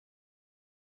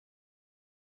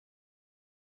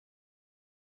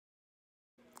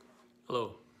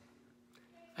Hello.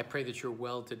 I pray that you're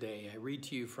well today. I read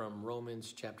to you from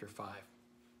Romans chapter 5.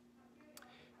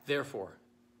 Therefore,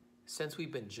 since we've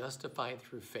been justified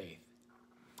through faith,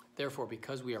 therefore,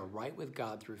 because we are right with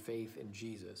God through faith in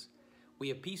Jesus, we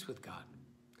have peace with God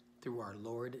through our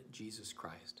Lord Jesus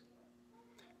Christ.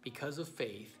 Because of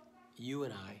faith, you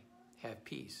and I have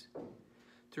peace,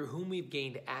 through whom we've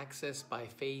gained access by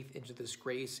faith into this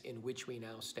grace in which we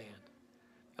now stand.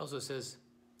 It also says,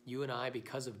 you and I,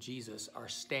 because of Jesus, are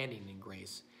standing in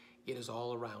grace. It is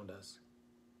all around us.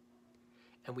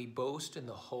 And we boast in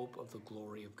the hope of the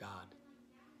glory of God.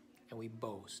 And we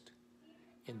boast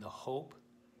in the hope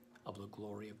of the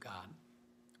glory of God.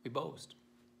 We boast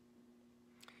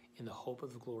in the hope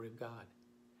of the glory of God.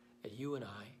 That you and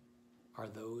I are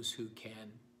those who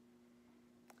can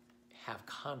have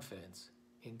confidence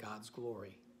in God's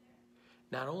glory.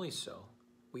 Not only so,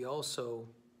 we also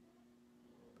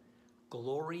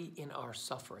glory in our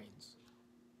sufferings.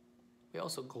 We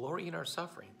also glory in our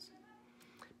sufferings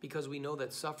because we know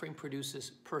that suffering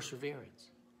produces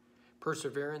perseverance.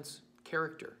 Perseverance,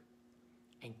 character,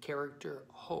 and character,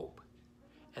 hope.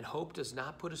 And hope does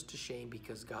not put us to shame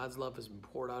because God's love has been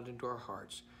poured out into our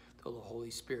hearts through the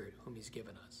Holy Spirit whom He's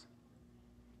given us.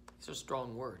 These are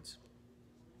strong words,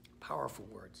 powerful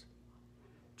words,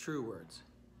 true words.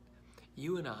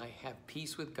 You and I have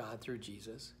peace with God through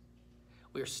Jesus.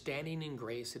 We are standing in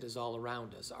grace. It is all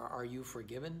around us. Are you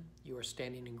forgiven? You are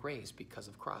standing in grace because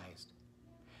of Christ.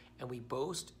 And we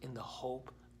boast in the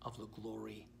hope of the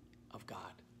glory of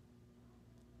God.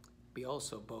 We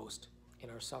also boast in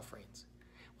our sufferings.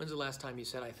 When's the last time you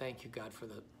said, I thank you, God, for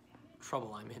the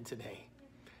trouble I'm in today?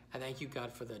 I thank you,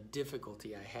 God, for the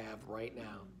difficulty I have right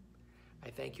now. I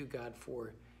thank you, God,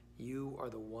 for you are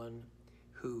the one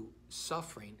who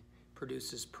suffering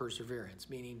produces perseverance,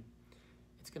 meaning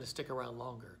it's going to stick around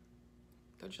longer.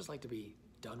 Don't you just like to be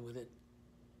done with it?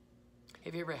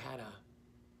 Have you ever had a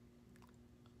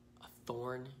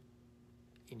thorn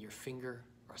in your finger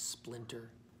or a splinter,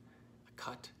 a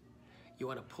cut? You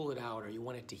want to pull it out or you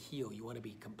want it to heal. You want to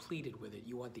be completed with it.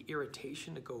 You want the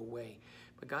irritation to go away.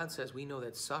 But God says we know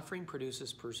that suffering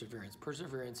produces perseverance.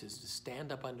 Perseverance is to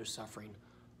stand up under suffering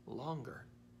longer.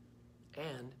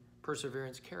 And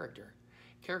perseverance, character.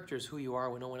 Character is who you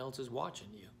are when no one else is watching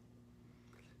you.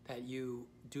 That you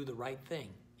do the right thing,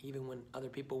 even when other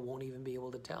people won't even be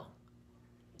able to tell.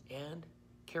 And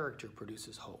character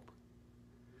produces hope.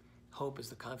 Hope is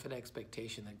the confident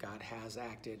expectation that God has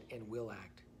acted and will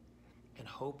act. And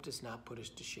hope does not put us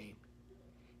to shame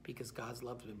because God's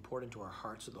love has been poured into our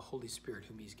hearts through the Holy Spirit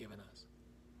whom He's given us.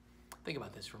 Think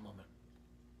about this for a moment.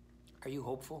 Are you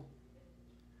hopeful?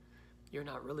 You're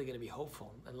not really going to be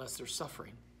hopeful unless there's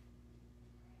suffering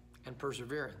and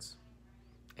perseverance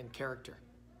and character.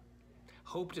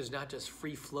 Hope does not just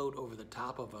free float over the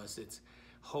top of us. It's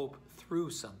hope through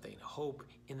something, hope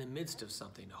in the midst of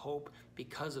something, hope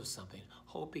because of something,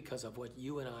 hope because of what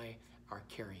you and I are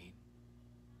carrying.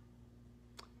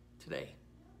 Today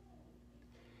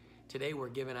we're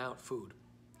giving out food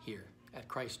here at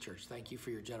Christ Church. Thank you for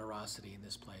your generosity in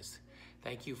this place.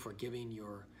 Thank you for giving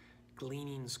your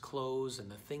gleanings, clothes, and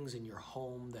the things in your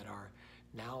home that are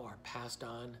now passed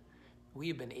on. We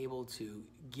have been able to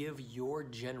give your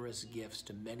generous gifts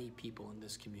to many people in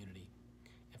this community.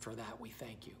 And for that, we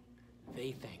thank you.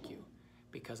 They thank you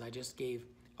because I just gave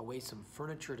away some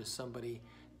furniture to somebody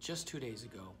just 2 days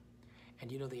ago.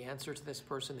 And you know the answer to this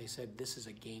person? They said, this is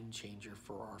a game changer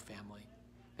for our family.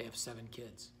 They have 7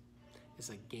 kids. It's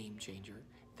a game changer.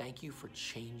 Thank you for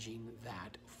changing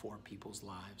that for people's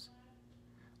lives.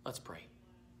 Let's pray.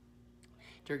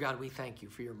 Dear God, we thank you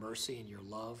for your mercy and your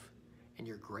love and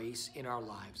your grace in our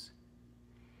lives.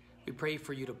 We pray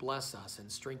for you to bless us and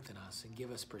strengthen us and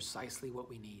give us precisely what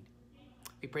we need.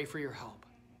 We pray for your help.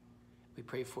 We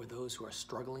pray for those who are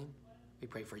struggling. We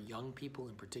pray for young people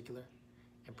in particular,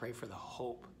 and pray for the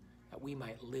hope that we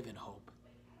might live in hope,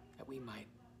 that we might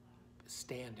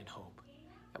stand in hope,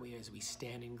 that we, as we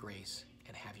stand in grace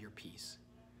and have your peace.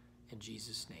 In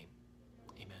Jesus' name,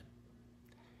 amen.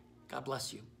 God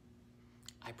bless you.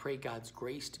 I pray God's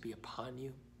grace to be upon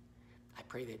you. I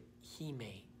pray that He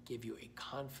may give you a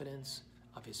confidence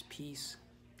of His peace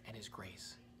and His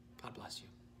grace. God bless you.